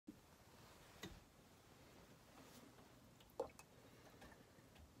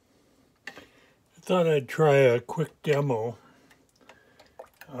thought I'd try a quick demo.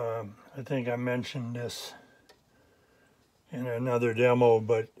 I think I mentioned this in another demo,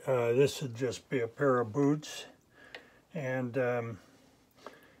 but this would just be a pair of boots. And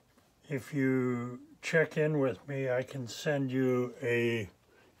if you check in with me, I can send you a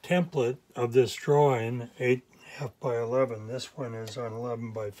template of this drawing, 8.5 by 11. This one is on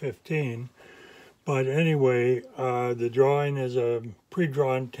 11 by 15. But anyway, the drawing is a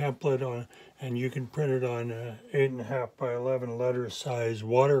pre-drawn template and you can print it on 8.5 by 11 letter size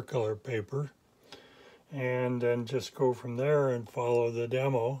watercolor paper, and then just go from there and follow the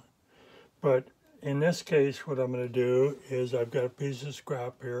demo. But in this case, what I'm going to do is I've got a piece of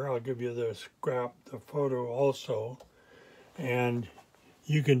scrap here. I'll give you the photo also, and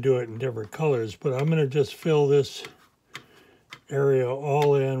you can do it in different colors. But I'm going to just fill this area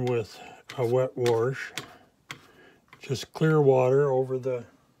all in with a wet wash, just clear water over the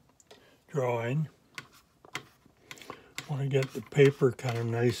drawing. I want to get the paper kind of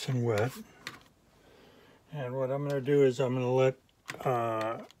nice and wet. And what I'm going to do is I'm going to let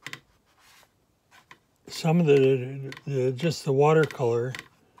some of just the watercolor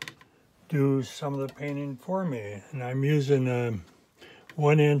do some of the painting for me. And I'm using a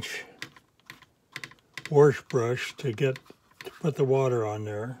 1-inch wash brush to put the water on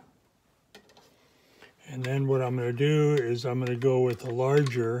there. And then what I'm going to do is I'm going to go with a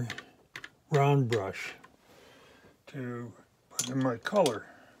larger round brush to put in my color.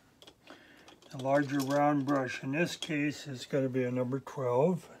 The larger round brush in this case is going to be a number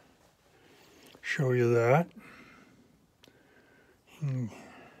 12. Show you that.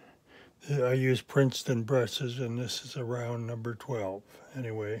 I use Princeton brushes, and this is a round number 12.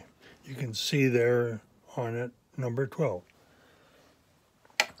 Anyway, you can see there on it, number 12.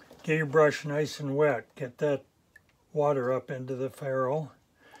 Get your brush nice and wet. Get that water up into the ferrule.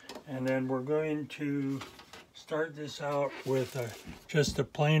 And then we're going to start this out with just a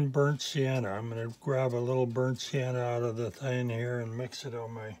plain burnt sienna. I'm going to grab a little burnt sienna out of the thing here and mix it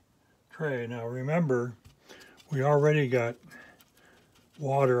on my tray. Now remember, we already got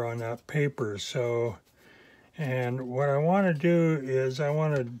water on that paper. And what I want to do is I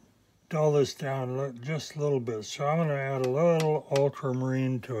want to dull this down just a little bit. So I'm going to add a little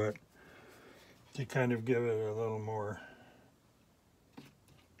ultramarine to it to kind of give it a little more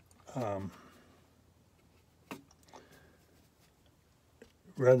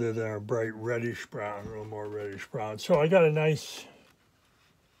rather than a bright reddish brown, a little more reddish brown. So I got a nice,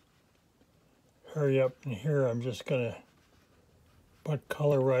 hurry up in here, I'm just going to put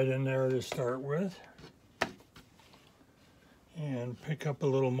color right in there to start with. And pick up a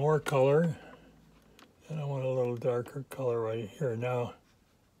little more color. And I want a little darker color right here. Now,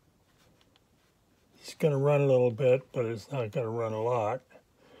 it's going to run a little bit, but it's not going to run a lot.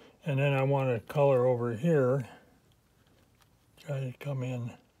 And then I want a color over here. Try to come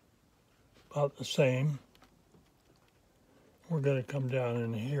in about the same. We're going to come down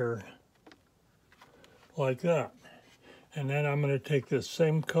in here like that. And then I'm going to take this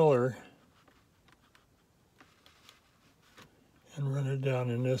same color and run it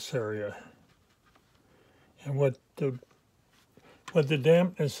down in this area. And what the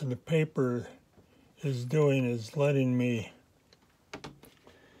dampness in the paper is doing is letting me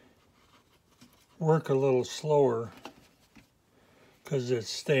work a little slower because it's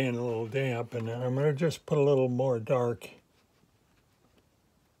staying a little damp. And then I'm going to just put a little more dark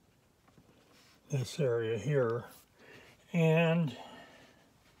this area here. And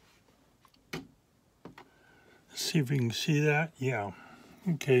see if you can see that. Yeah.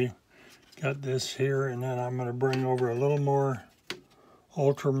 Okay. Got this here, and then I'm going to bring over a little more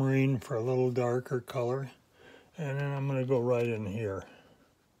ultramarine for a little darker color. And then I'm going to go right in here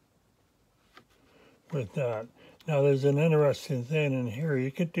with that. Now there's an interesting thing in here.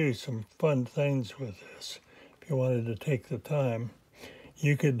 You could do some fun things with this if you wanted to take the time.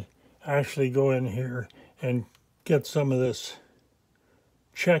 You could actually go in here and get some of this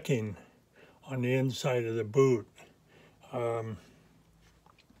checking on the inside of the boot.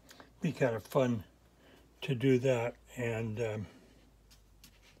 Be kind of fun to do that, and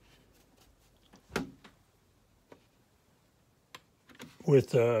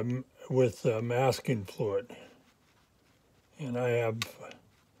with masking fluid. And I have a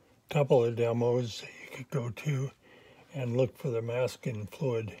couple of demos that you could go to and look for the masking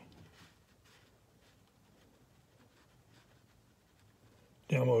fluid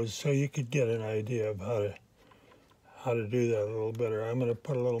demos, so you could get an idea of how to do that a little better. I'm going to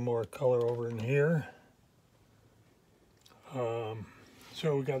put a little more color over in here.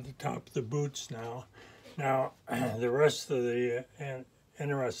 So we got the top of the boots now. Now the rest of the, and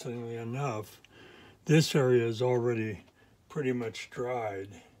interestingly enough, this area is already pretty much dried,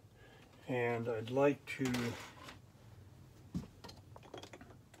 and I'd like to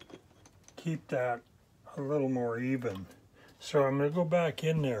keep that a little more even. So I'm going to go back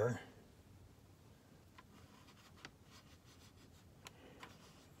in there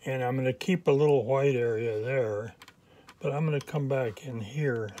and I'm going to keep a little white area there, but I'm going to come back in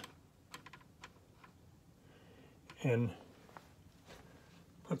here and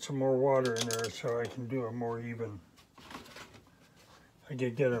put some more water in there so I can do a more even, I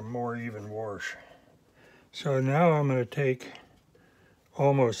can get a more even wash. So now I'm going to take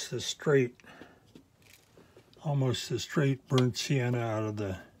almost the straight burnt sienna out of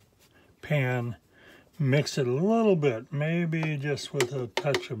the pan, mix it a little bit, maybe just with a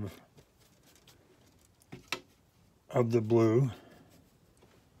touch of the blue.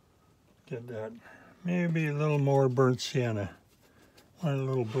 Get that, maybe a little more burnt sienna, want it a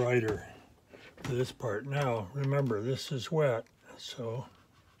little brighter for this part. Now, remember, this is wet, so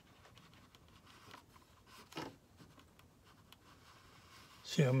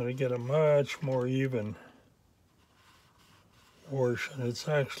see, I'm going to get a much more even wash, and it's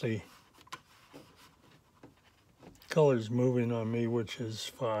actually, color's moving on me, which is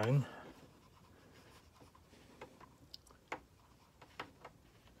fine.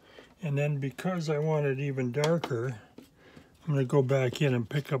 And then because I want it even darker, I'm going to go back in and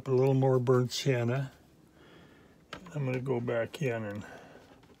pick up a little more burnt sienna. I'm going to go back in and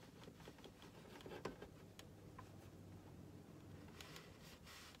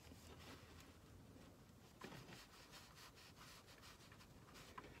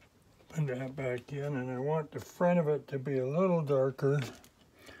put that back in, and I want the front of it to be a little darker,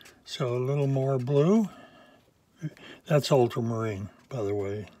 so a little more blue. That's ultramarine, by the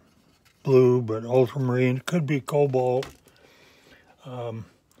way. Blue, but ultramarine, could be cobalt.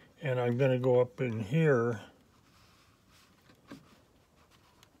 And I'm going to go up in here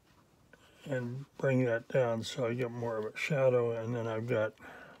and bring that down so I get more of a shadow, and then I've got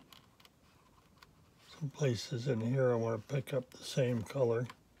some places in here I want to pick up the same color.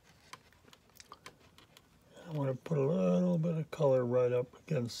 I want to put a little bit of color right up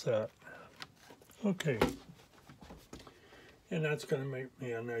against that. Okay. And that's going to make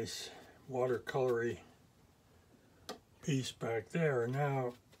me a nice watercolory piece back there.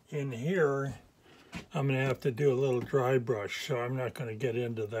 Now, in here, I'm going to have to do a little dry brush, so I'm not going to get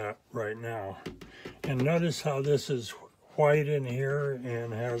into that right now. And notice how this is white in here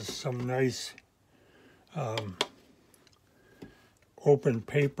and has some nice open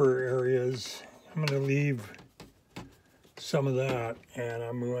paper areas. I'm going to leave some of that, and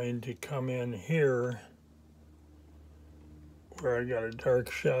I'm going to come in here where I got a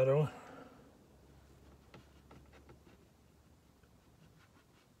dark shadow.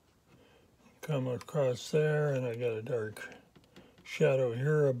 Come across there, and I got a dark shadow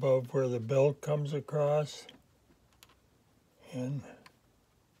here above where the belt comes across. And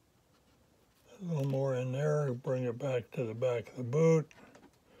a little more in there, bring it back to the back of the boot.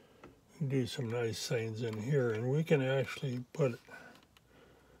 Do some nice things in here, and we can actually put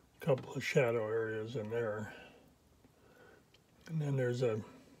a couple of shadow areas in there. And then there's a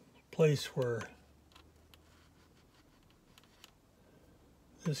place where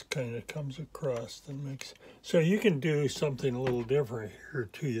this kind of comes across and makes, so you can do something a little different here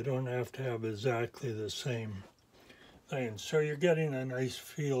too. You don't have to have exactly the same thing. So you're getting a nice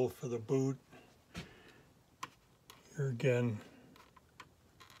feel for the boot. Here again,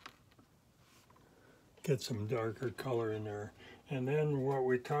 get some darker color in there. And then what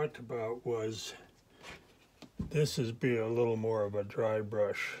we talked about was this is be a little more of a dry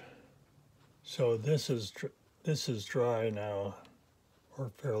brush. So this is dry now, or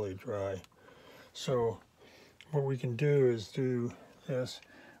fairly dry. So what we can do is do this.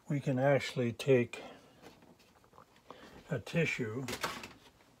 We can actually take a tissue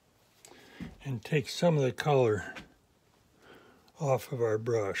and take some of the color off of our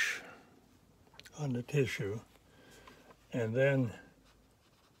brush on the tissue, and then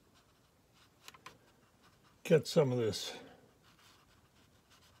get some of this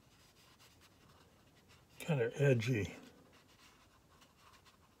kind of edgy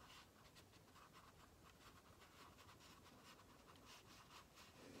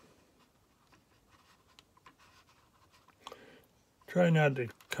try not to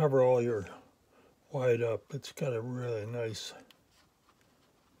cover all your white up. It's got a really nice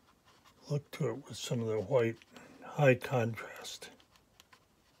look to it with some of the white, high contrast.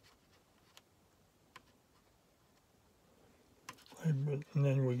 And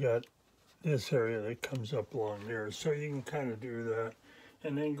then we got this area that comes up along there. So you can kind of do that.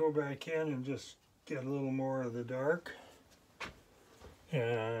 And then go back in and just get a little more of the dark.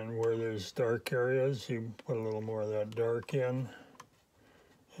 And where there's dark areas, you put a little more of that dark in.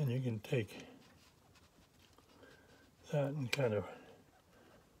 And you can take that and kind of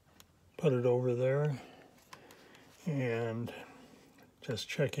put it over there. And just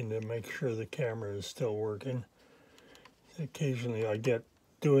checking to make sure the camera is still working. Occasionally I get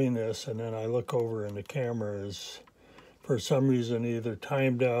doing this and then I look over and the camera is for some reason either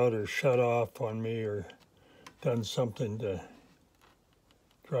timed out or shut off on me or done something to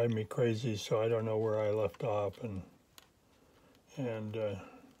drive me crazy, so I don't know where I left off.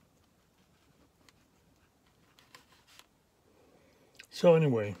 So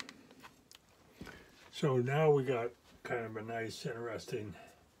anyway, so now we got kind of a nice, interesting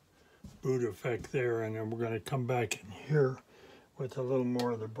boot effect there, and then we're going to come back in here with a little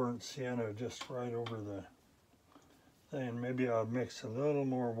more of the burnt sienna just right over the thing. Maybe I'll mix a little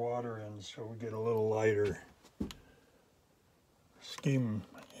more water in so we get a little lighter scheme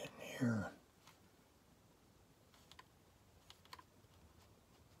in here.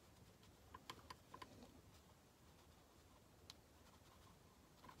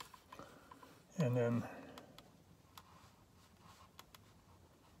 And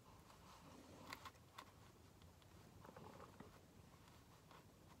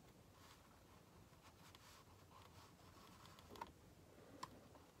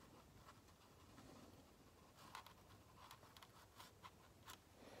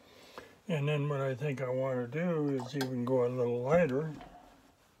then what I think I want to do is even go a little lighter.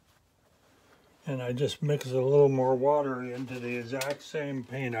 And I just mix a little more water into the exact same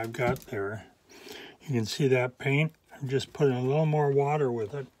paint I've got there. You can see that paint. I'm just putting a little more water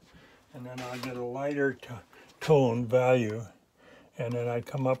with it. And then I'll get a lighter tone value. And then I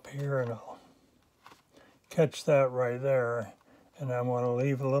come up here and I'll catch that right there. And I want to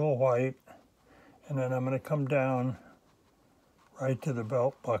leave a little white. And then I'm going to come down right to the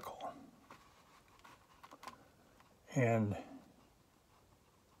belt buckle. And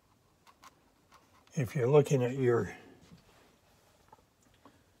if you're looking at your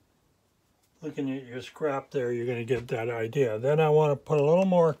scrap there, you're going to get that idea. Then I want to put a little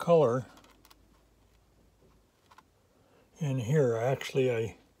more color in here. Actually,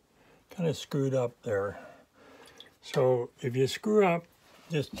 I kind of screwed up there. So if you screw up,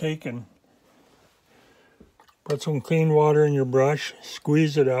 just take and put some clean water in your brush,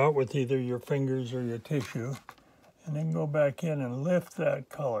 squeeze it out with either your fingers or your tissue, and then go back in and lift that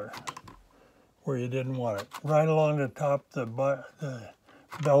color where you didn't want it. Right along the top of the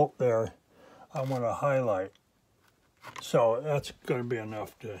belt there, I want to highlight. So that's going to be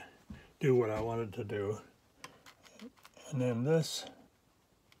enough to do what I wanted to do. And then this,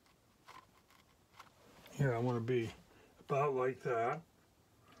 here I want to be about like that.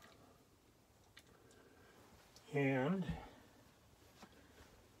 And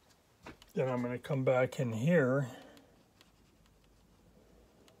then I'm going to come back in here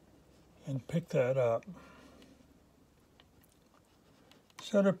and pick that up.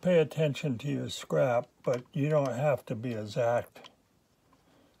 Sort of pay attention to your scrap, but you don't have to be exact.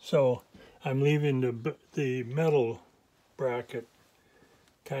 So I'm leaving the metal bracket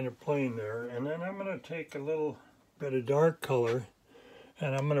kind of plain there, and then I'm going to take a little bit of dark color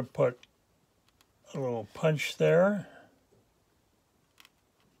and I'm going to put a little punch there,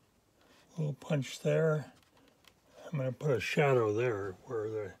 a little punch there. I'm going to put a shadow there where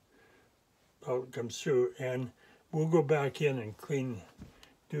the belt comes through, and we'll go back in and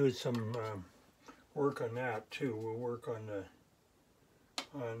do some work on that too. We'll work on the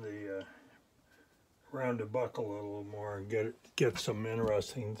around the buckle a little more and get some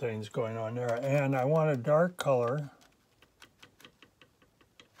interesting things going on there. And I want a dark color.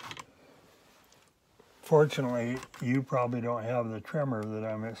 Fortunately, you probably don't have the tremor that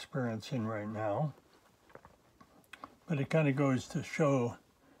I'm experiencing right now, but it kind of goes to show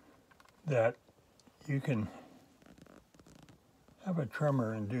that you can have a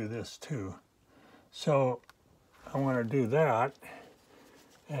tremor and do this too. So I want to do that,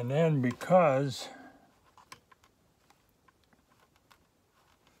 and then because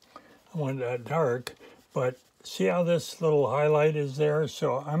I want that dark, but see how this little highlight is there?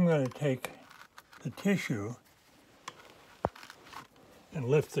 So I'm going to take the tissue and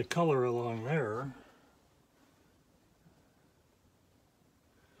lift the color along there,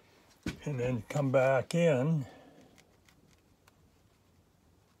 and then come back in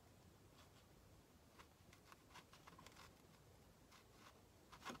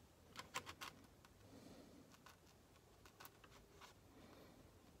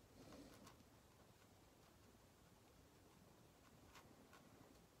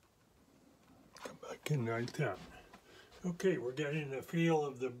looking like that. Okay, we're getting the feel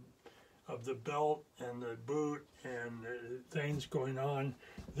of the belt and the boot and things going on.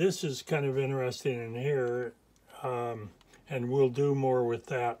 This is kind of interesting in here, and we'll do more with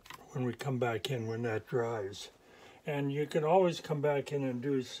that when we come back in when that dries. And you can always come back in and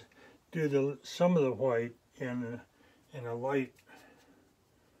do some of the white in a light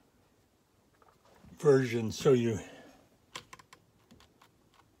version, so you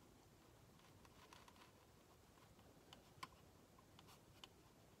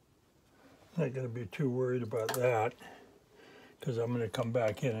not going to be too worried about that, because I'm going to come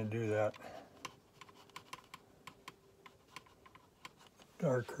back in and do that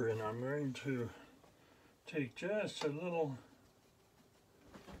darker, and I'm going to take just a little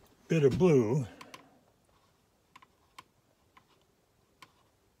bit of blue,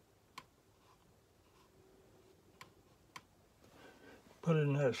 put it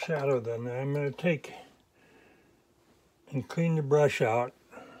in that shadow. Then I'm going to take and clean the brush out,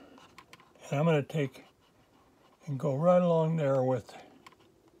 and I'm going to take and go right along there with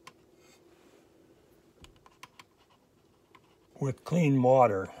clean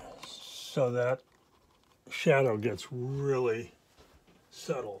water, so that shadow gets really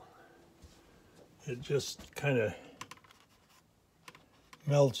subtle. It just kind of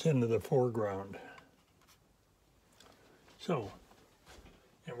melts into the foreground. So,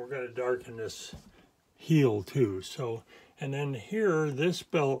 and we're going to darken this heel too. So, and then here, this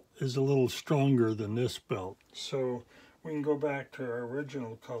belt is a little stronger than this belt. So we can go back to our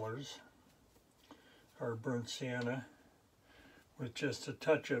original colors, our burnt sienna, with just a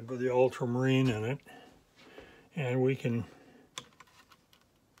touch of the ultramarine in it. And we can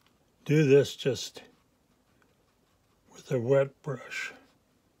do this just with a wet brush.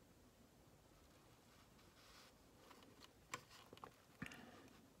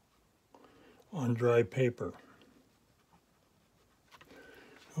 On dry paper.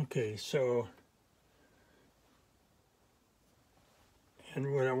 Okay, so,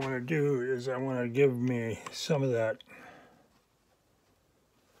 and what I want to do is I want to give me some of that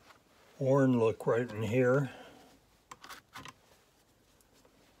worn look right in here.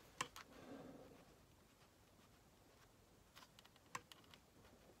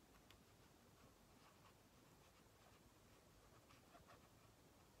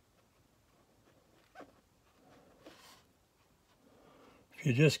 If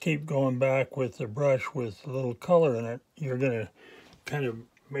you just keep going back with the brush with a little color in it, you're going to kind of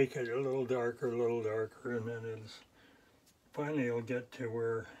make it a little darker, and then finally it'll get to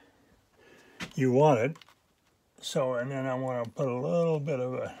where you want it. So, and then I want to put a little bit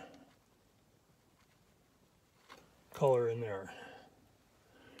of a color in there,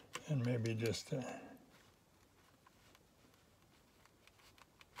 and maybe just there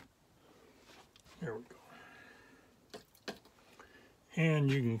we go.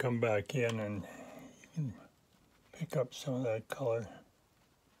 And you can come back in and you can pick up some of that color.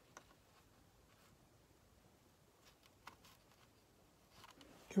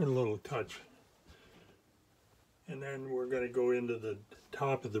 Give it a little touch. And then we're going to go into the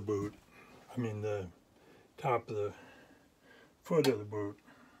top of the boot. I mean the top of the foot of the boot.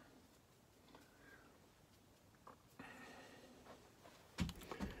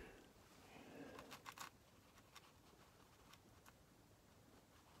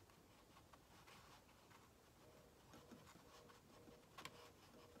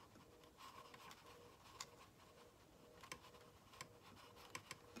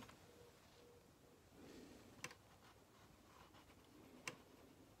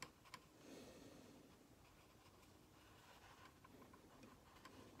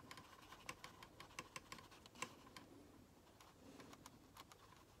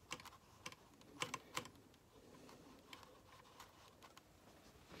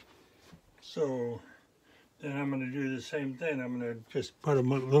 So then I'm going to do the same thing. I'm going to just put a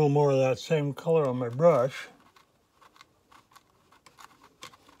little more of that same color on my brush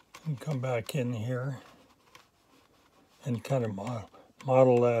and come back in here and kind of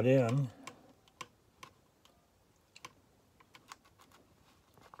model that in.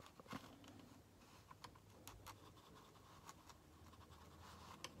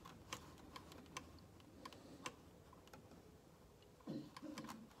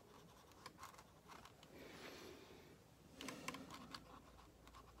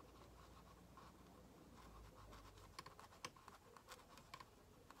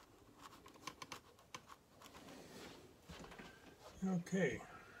 Okay,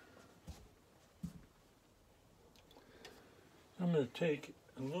 I'm going to take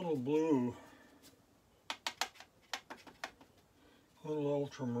a little blue, a little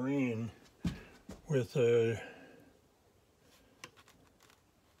ultramarine with a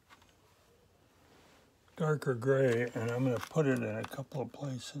darker gray, and I'm going to put it in a couple of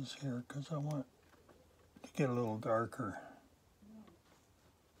places here because I want to get a little darker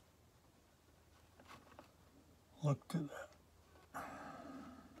look to that.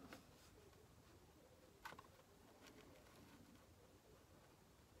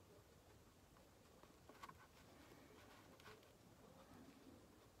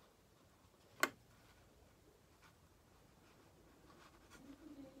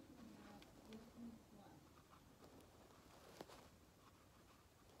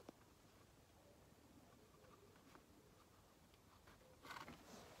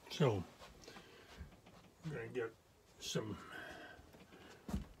 So I'm going to get some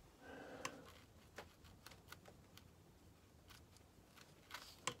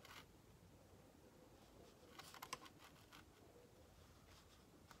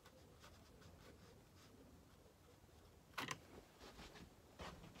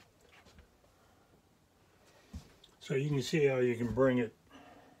so you can see how you can bring it,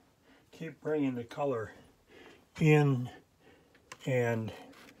 keep bringing the color in and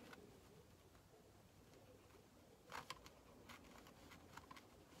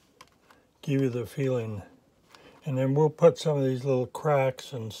give you the feeling. And then we'll put some of these little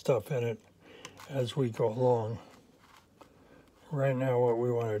cracks and stuff in it as we go along. Right now what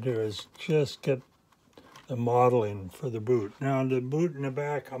we want to do is just get the modeling for the boot. Now the boot in the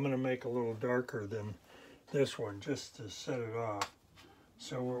back I'm going to make a little darker than this one just to set it off.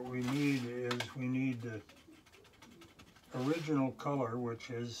 So what we need is we need the original color,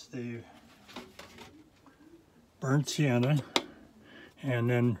 which is the burnt sienna, and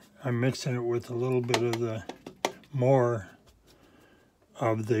then I'm mixing it with a little bit of the more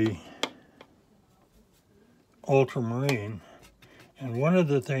of the ultramarine. And one of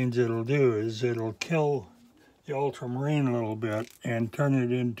the things it'll do is it'll kill the ultramarine a little bit and turn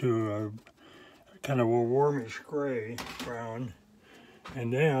it into a kind of a warmish gray brown.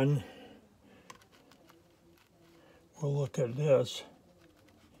 And then we'll look at this,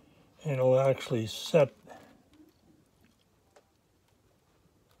 and it'll actually set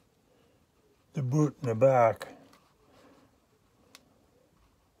the boot in the back.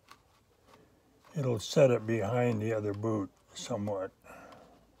 It'll set it behind the other boot somewhat.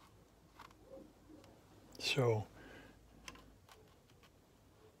 So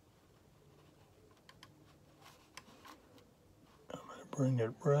I'm going to bring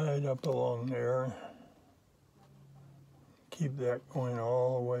it right up along there. Keep that going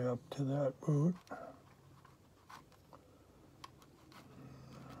all the way up to that boot. Bring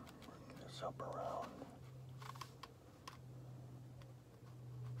this up around.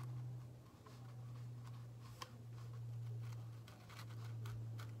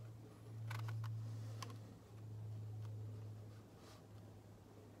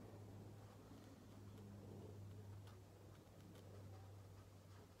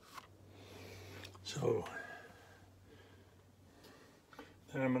 So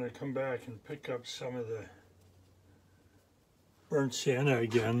then I'm going to come back and pick up some of the burnt sienna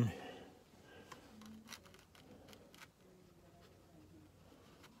again.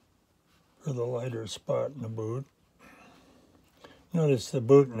 For the lighter spot in the boot. Notice the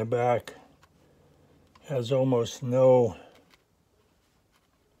boot in the back has almost no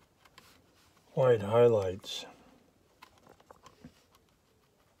white highlights.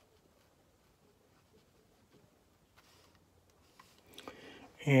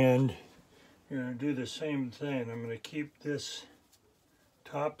 And you're going to do the same thing. I'm going to keep this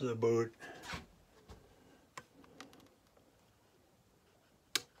top of the boot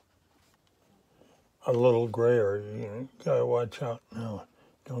a little grayer. You gotta watch out now.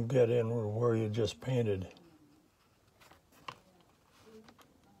 Don't get in where you just painted.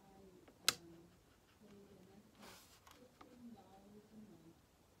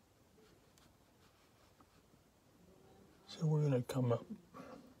 So we're going to come up.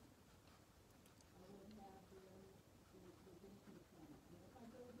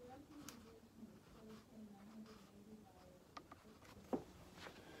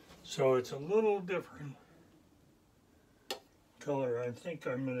 So it's a little different color. I think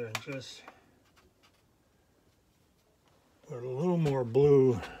I'm going to just put a little more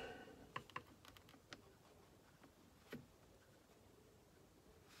blue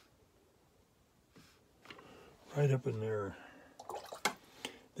right up in there.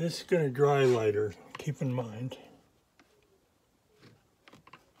 This is going to dry lighter, keep in mind.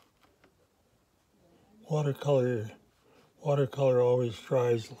 Watercolor always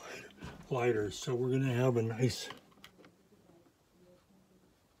dries lighter, so we're going to have a nice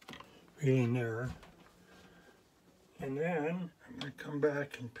feeling there. And then I'm going to come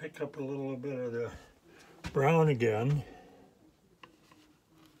back and pick up a little bit of the brown again.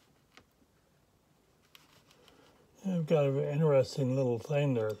 And I've got an interesting little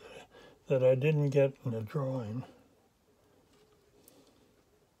thing there that I didn't get in the drawing.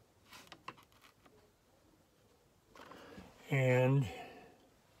 And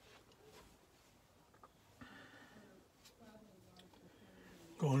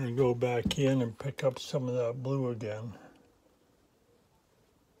going to go back in and pick up some of that blue again.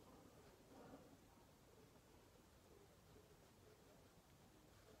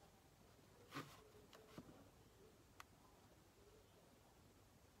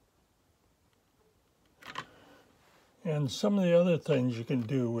 And some of the other things you can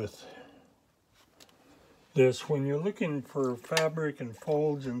do with this, when you're looking for fabric and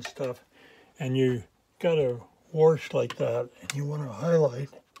folds and stuff, and you got a wash like that, and you want to highlight,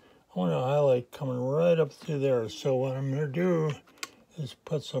 I want to highlight coming right up through there. So what I'm going to do is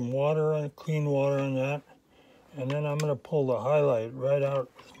put some water on, clean water on that, and then I'm going to pull the highlight right out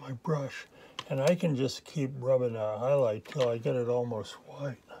with my brush, and I can just keep rubbing that highlight till I get it almost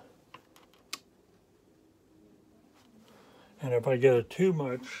white. And if I get it too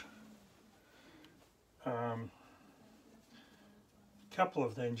much, a couple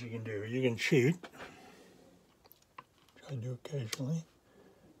of things you can do. You can cheat, which I do occasionally,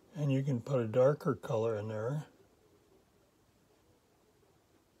 and you can put a darker color in there,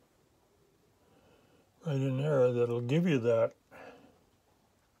 right in there, that'll give you that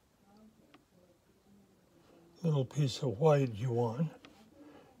little piece of white you want.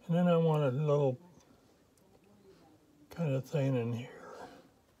 And then I want a little kind of thing in here.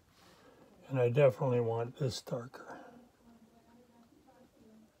 And I definitely want this darker.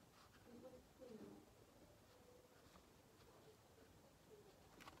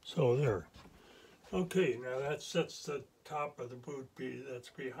 So there. Okay, now that's the top of the boot that's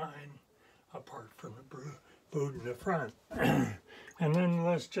behind, apart from the boot in the front. And then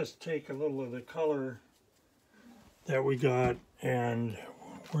let's just take a little of the color that we got, and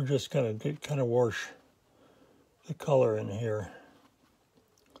we're just going to kind of wash the color in here.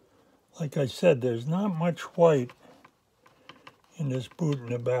 Like I said, there's not much white in this boot in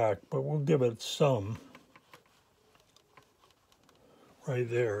the back, but we'll give it some right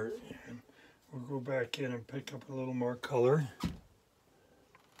there. And we'll go back in and pick up a little more color.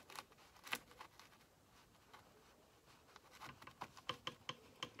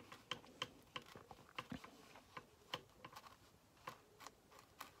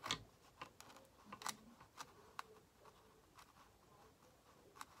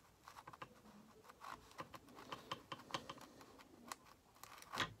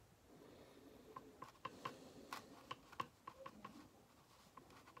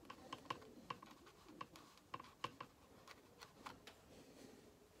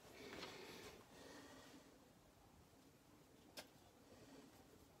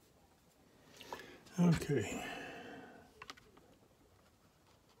 Okay.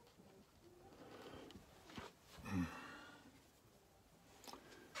 I'm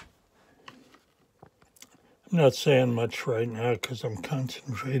not saying much right now because I'm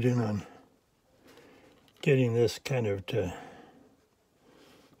concentrating on getting this kind of to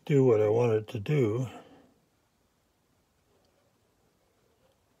do what I want it to do.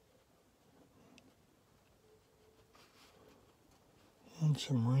 And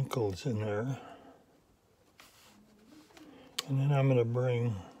some wrinkles in there. And then I'm going to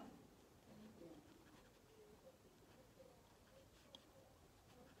bring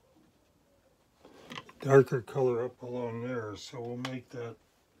darker color up along there, so we'll make that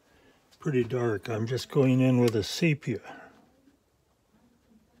pretty dark. I'm just going in with a sepia.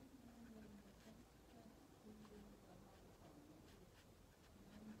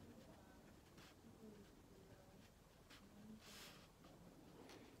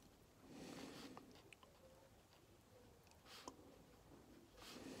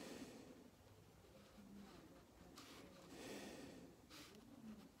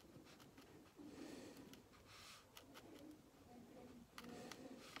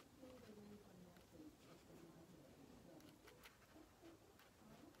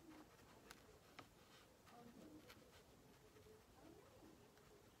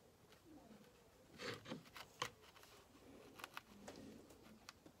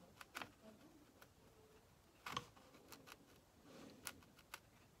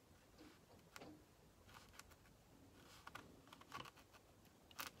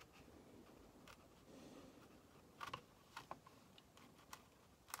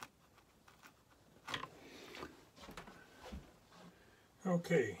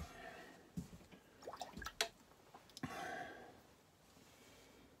 Okay,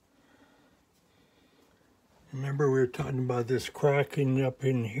 talking about this cracking up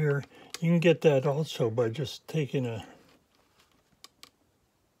in here. You can get that also by just taking a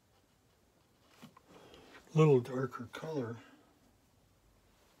little darker color.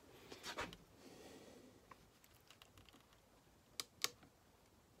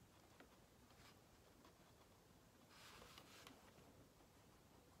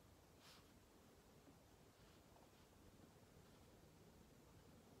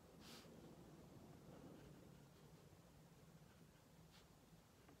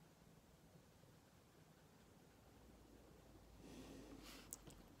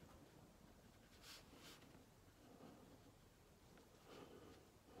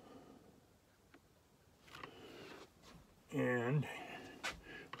 And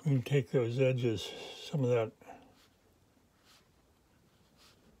we can take those edges, some of that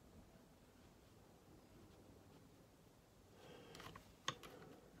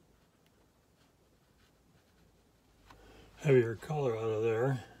heavier color out of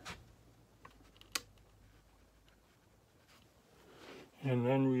there. And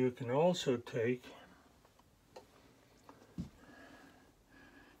then you can also take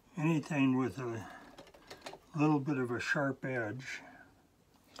anything with a little bit of a sharp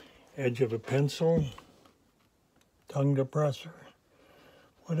edge of a pencil, tongue depressor,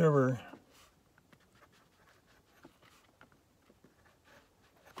 whatever.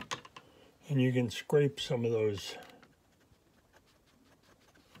 And you can scrape some of those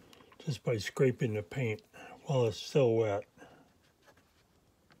just by scraping the paint while it's still wet.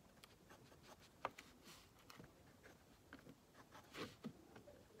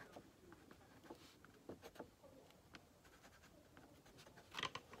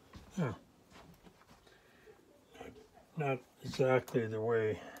 Yeah. Not exactly the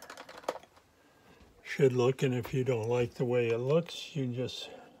way it should look, and if you don't like the way it looks, you just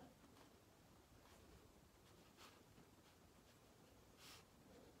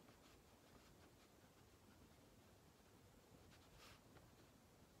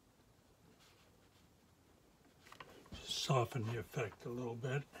soften the effect a little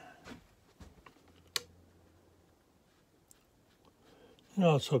bit. You can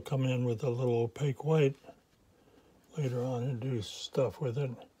also come in with a little opaque white later on and do stuff with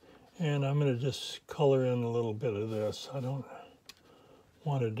it. And I'm going to just color in a little bit of this. I don't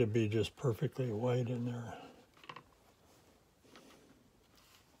want it to be just perfectly white in there.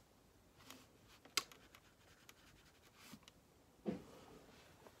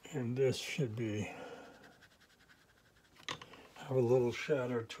 And this should have a little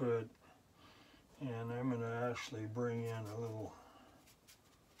shadow to it. And I'm going to actually bring in a little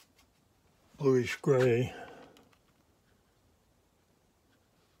bluish gray.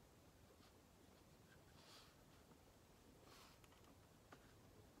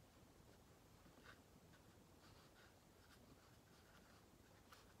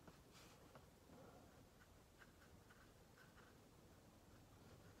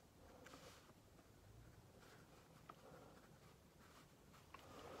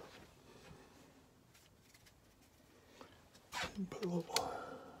 Put a little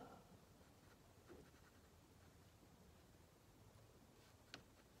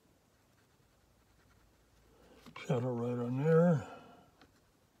shadow right on there,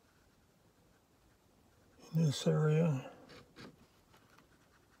 in this area.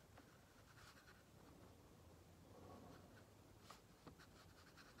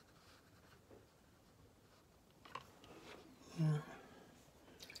 Yeah.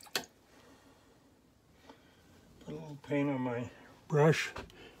 Put a little paint on my brush,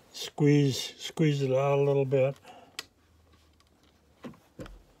 squeeze it out a little bit.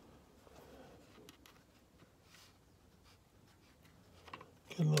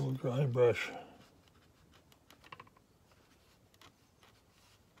 Get a little dry brush.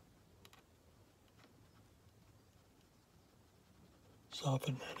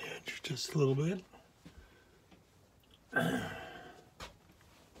 Soften that edge just a little bit.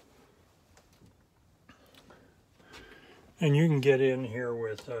 And you can get in here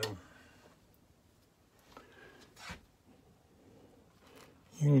with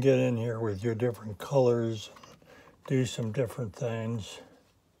your different colors, do some different things.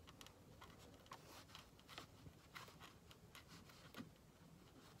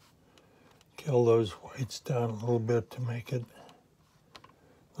 Kill those whites down a little bit to make it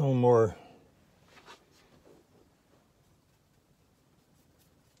a little more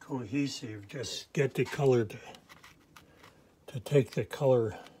cohesive. Just get the color to take the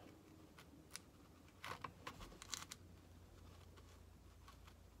color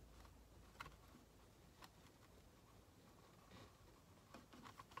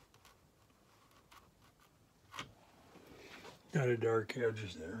got a dark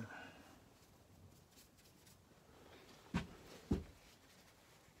edge there.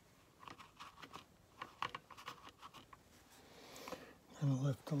 And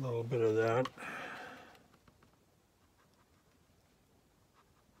lift a little bit of that.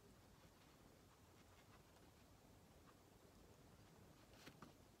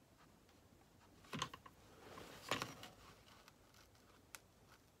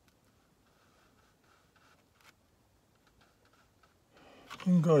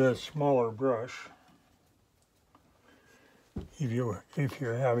 You can go to a smaller brush if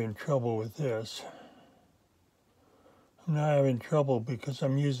you're having trouble with this. I'm not having trouble because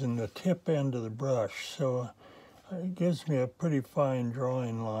I'm using the tip end of the brush, so it gives me a pretty fine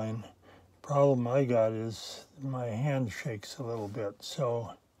drawing line. Problem I got is my hand shakes a little bit,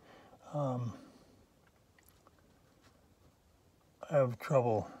 so I have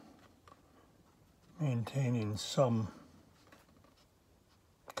trouble maintaining some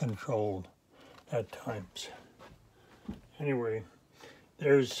control at times. Anyway,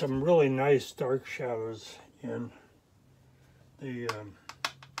 there's some really nice dark shadows in the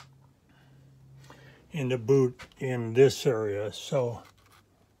boot in this area, so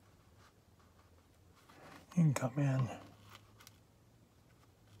you can come in.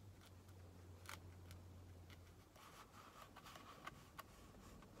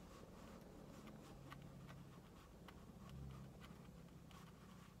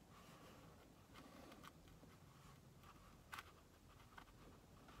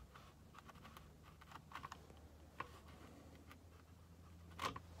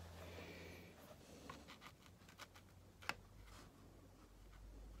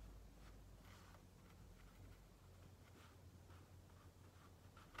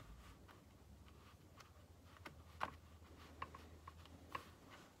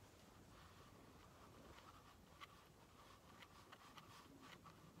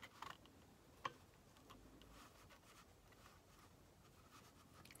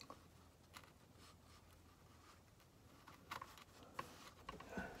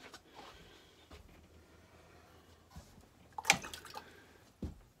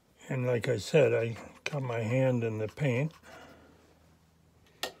 And like I said, I got my hand in the paint.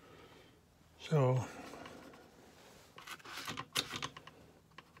 So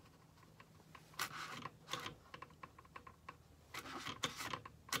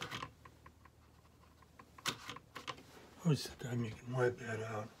most of the time you can wipe that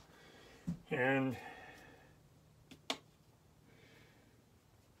out. And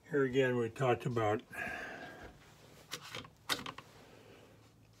here again we talked about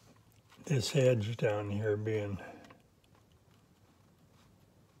this edge down here being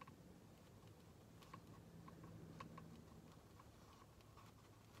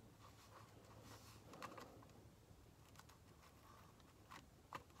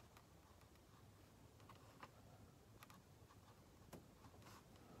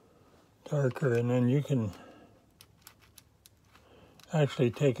darker, and then you can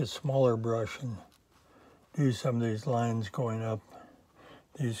actually take a smaller brush and do some of these lines going up,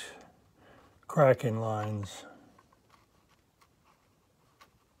 these cracking lines.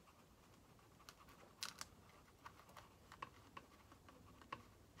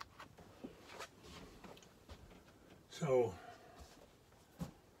 So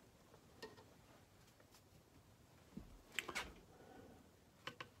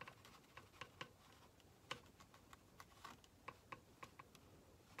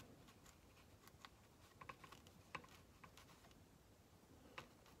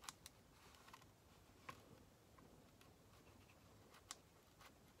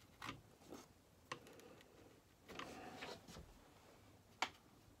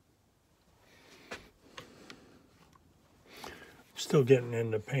still getting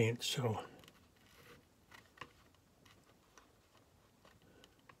into paint, so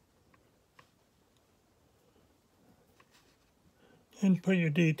and put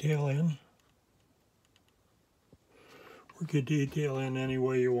your detail in. Work your detail in any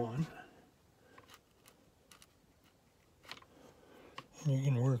way you want. And you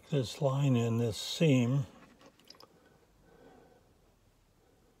can work this line in, this seam.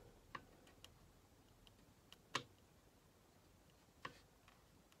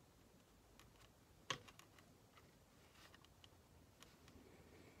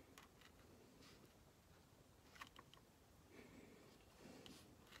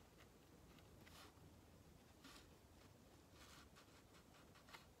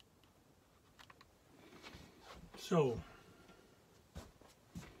 So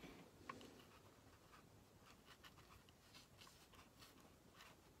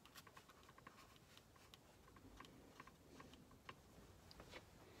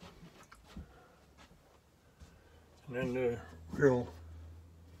And then the real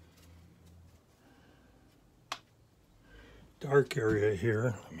dark area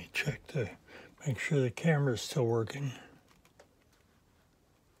here, let me check to make sure the camera's still working.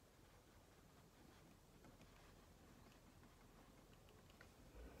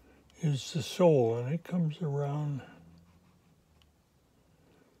 Is the sole, and it comes around.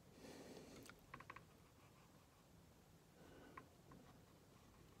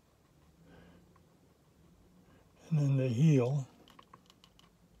 And then the heel.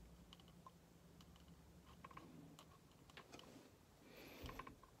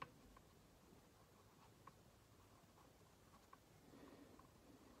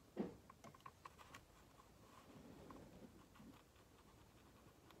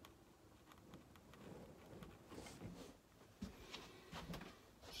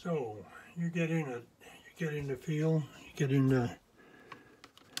 So you're getting the feel, you're getting the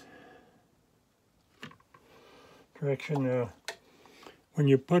direction. When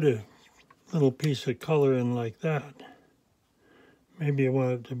you put a little piece of color in like that, maybe you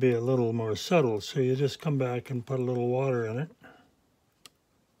want it to be a little more subtle, so you just come back and put a little water in it,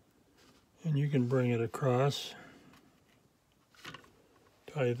 and you can bring it across,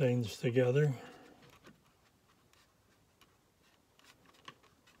 tie things together.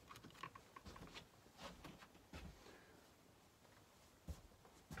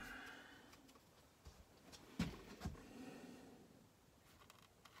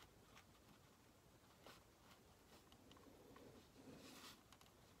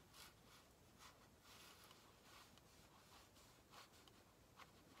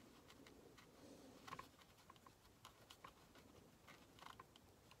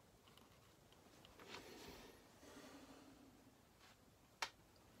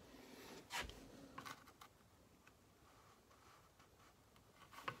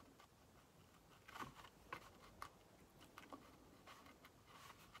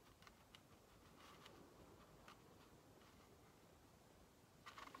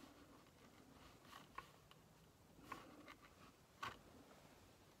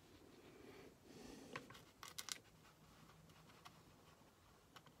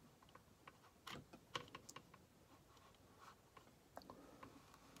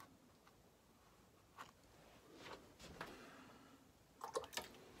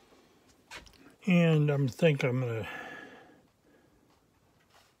 And I'm going to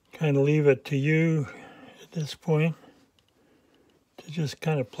kind of leave it to you at this point to just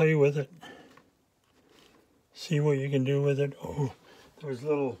kind of play with it, see what you can do with it. Oh, those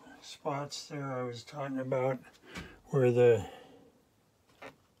little spots there I was talking about where the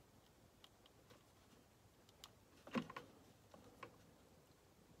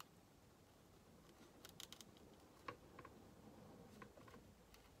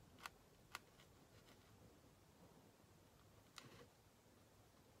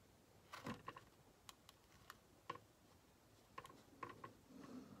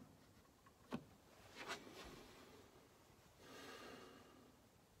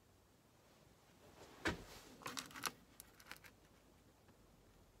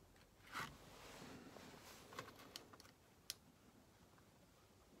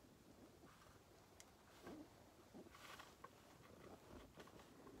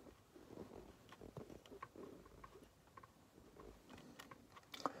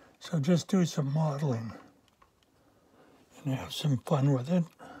so just do some modeling and have some fun with it.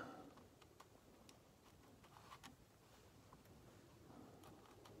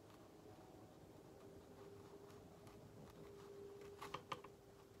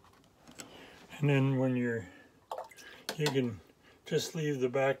 And then when you can just leave the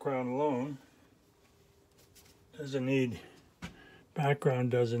background alone.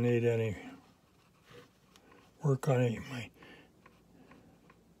 Background doesn't need any work on it. You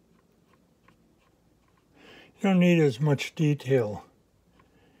don't need as much detail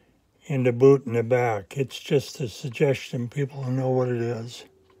in the boot and the back. It's just a suggestion. People know what it is.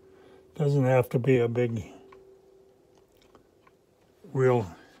 Doesn't have to be a big,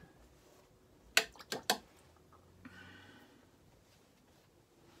 real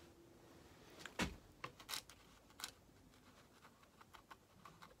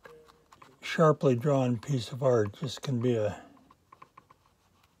sharply drawn piece of art. Just can be a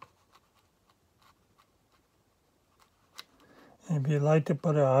and if you'd like to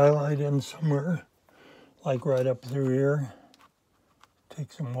put a highlight in somewhere, like right up through here, take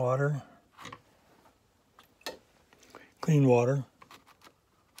some water, clean water,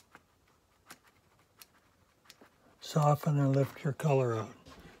 soften and lift your color out.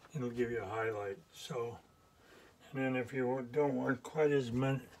 It'll give you a highlight. So, and then if you don't want quite as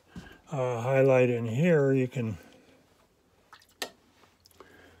many highlight in here, you can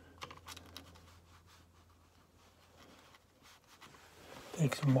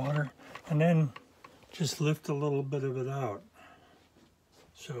Take some water and then just lift a little bit of it out.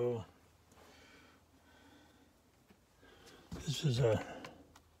 So this is a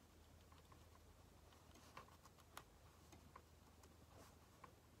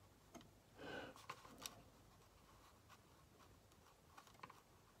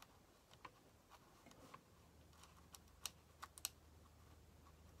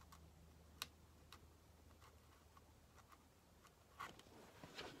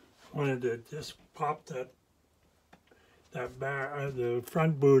wanted to just pop that back, the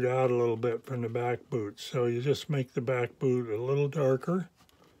front boot out a little bit from the back boot. So you just make the back boot a little darker,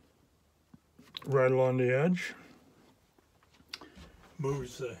 right along the edge.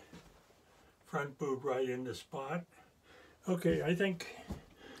 Moves the front boot right into spot. Okay, I think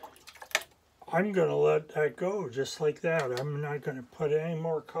I'm gonna let that go just like that. I'm not gonna put any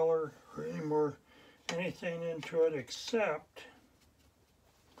more color or anything into it except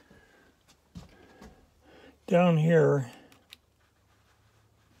down here,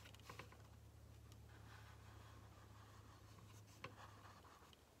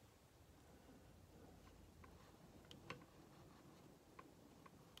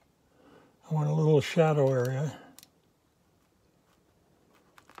 I want a little shadow area.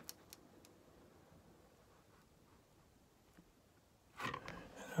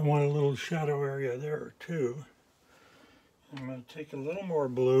 I want a little shadow area there too. I'm going to take a little more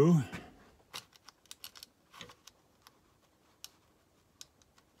blue.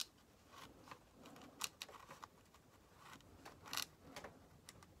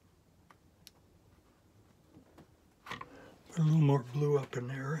 Put a little more blue up in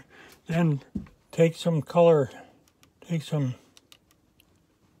there. Then take some color, take some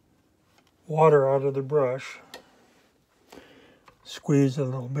water out of the brush. Squeeze a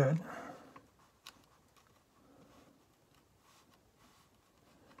little bit.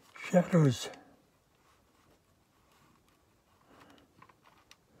 Shadows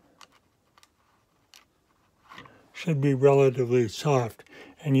should be relatively soft,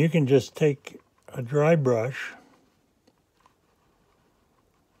 and you can just take a dry brush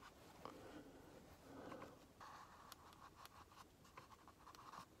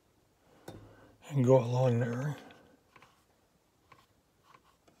and go along there.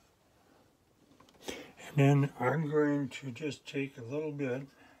 And then I'm going to just take a little bit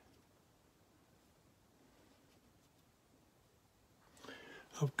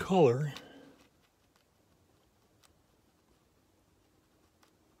of color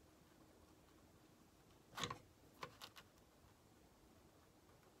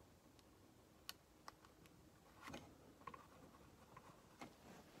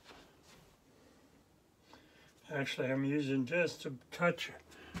Actually, I'm using just a touch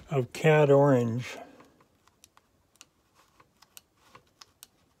of cat orange.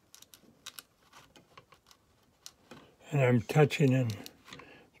 And I'm touching in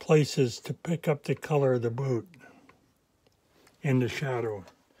places to pick up the color of the boot in the shadow.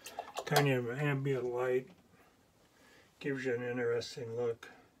 Kind of ambient light gives you an interesting look.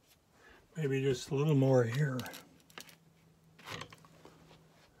 Maybe just a little more here.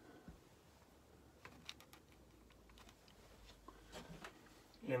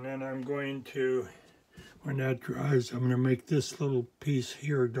 And then I'm going to, when that dries, I'm going to make this little piece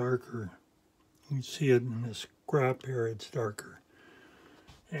here darker. You can see it in this scrap here, it's darker.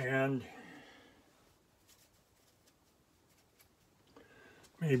 And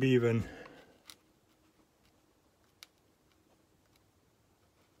maybe even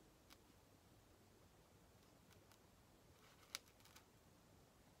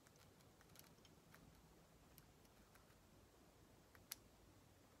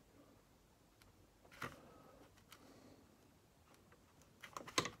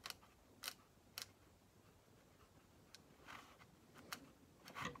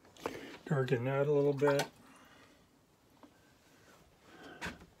darken that a little bit.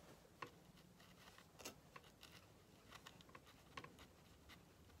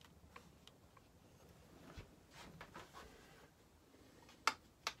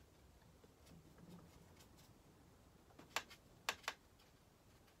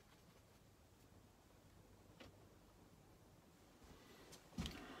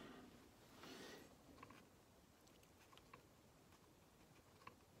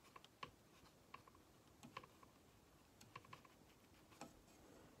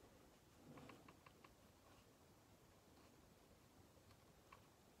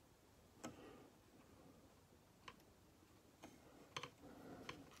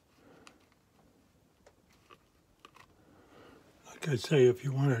 Like I say, if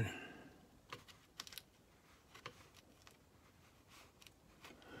you want to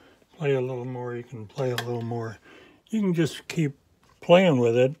play a little more, you can play a little more. You can just keep playing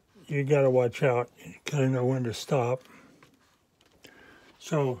with it. You got to watch out. You got to know when to stop.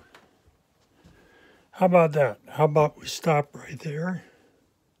 So, how about that? How about we stop right there?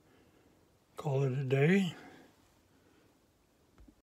 Call it a day.